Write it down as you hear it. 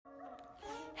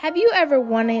Have you ever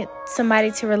wanted somebody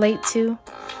to relate to?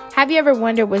 Have you ever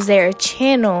wondered, was there a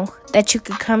channel that you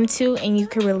could come to and you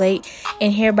could relate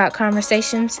and hear about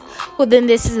conversations? Well, then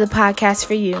this is the podcast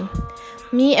for you.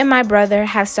 Me and my brother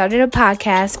have started a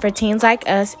podcast for teens like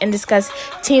us and discuss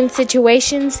teen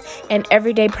situations and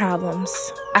everyday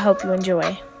problems. I hope you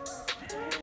enjoy.